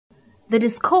The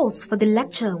discourse for the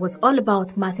lecture was all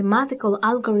about mathematical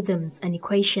algorithms and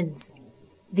equations.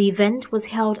 The event was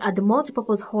held at the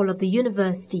multipurpose hall of the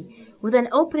university with an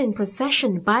opening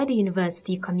procession by the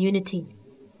university community.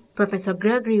 Professor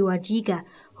Gregory Wajiga,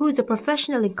 who is a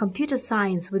professional in computer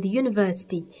science with the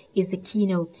university, is the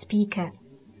keynote speaker.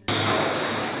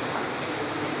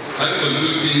 High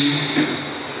computing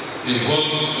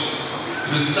involves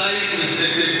precisely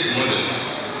stated models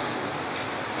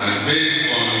and based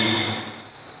on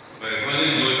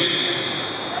bivalent logic,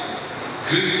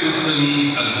 CRISP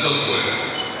systems and software.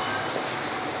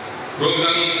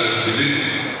 Programs are to be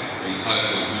written in high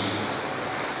computing.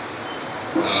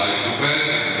 It requires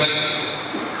exact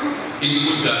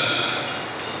input data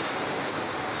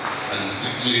and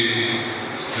strictly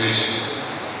sequential.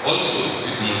 Also,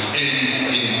 it must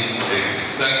end in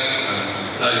exact and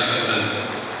precise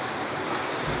answers.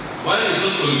 While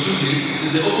result computing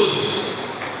is the opposite.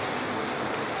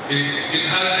 It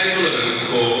has a tolerance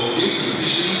for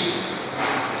imprecision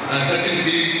and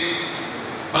secondly,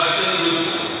 partial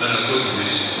truth and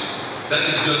approximation. That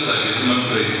is just like the human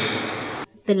brain.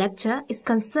 The lecture is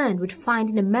concerned with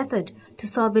finding a method to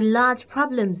solving large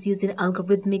problems using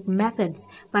algorithmic methods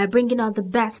by bringing out the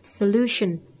best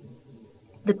solution.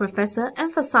 The professor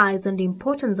emphasized on the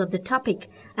importance of the topic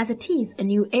as it is a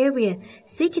new area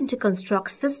seeking to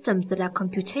construct systems that are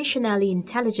computationally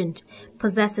intelligent,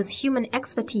 possesses human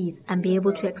expertise, and be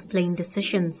able to explain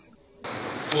decisions.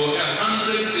 For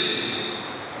 100 cities,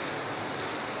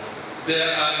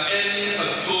 there are n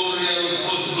factorial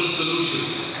possible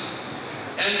solutions.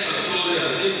 N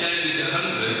factorial, if n is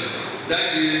 100,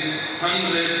 that is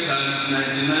 100 times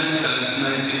 99 times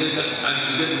 98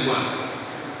 until you get 1.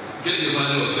 Get the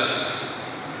value of that.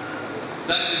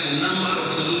 That is the number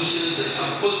of solutions that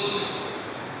are possible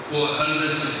for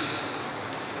 100 cities.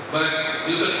 But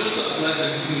you can also apply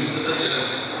techniques such as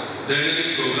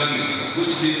dynamic programming,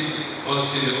 which gives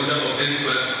us in the order of n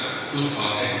squared to the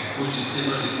power n, which is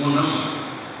similar to a small number.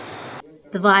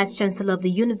 The Vice-Chancellor of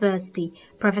the University,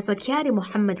 Professor Kyari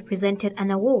Muhammad, presented an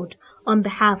award on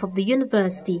behalf of the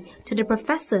university to the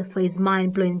professor for his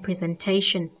mind-blowing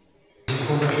presentation.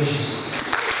 Congratulations.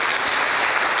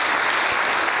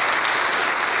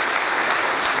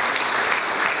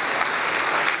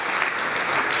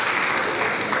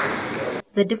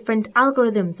 The different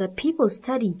algorithms that people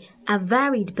study are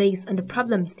varied based on the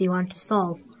problems they want to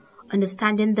solve.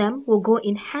 Understanding them will go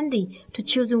in handy to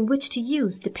choosing which to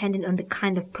use depending on the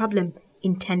kind of problem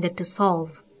intended to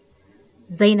solve.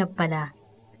 Zainab Bala,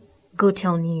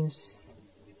 GoTel News.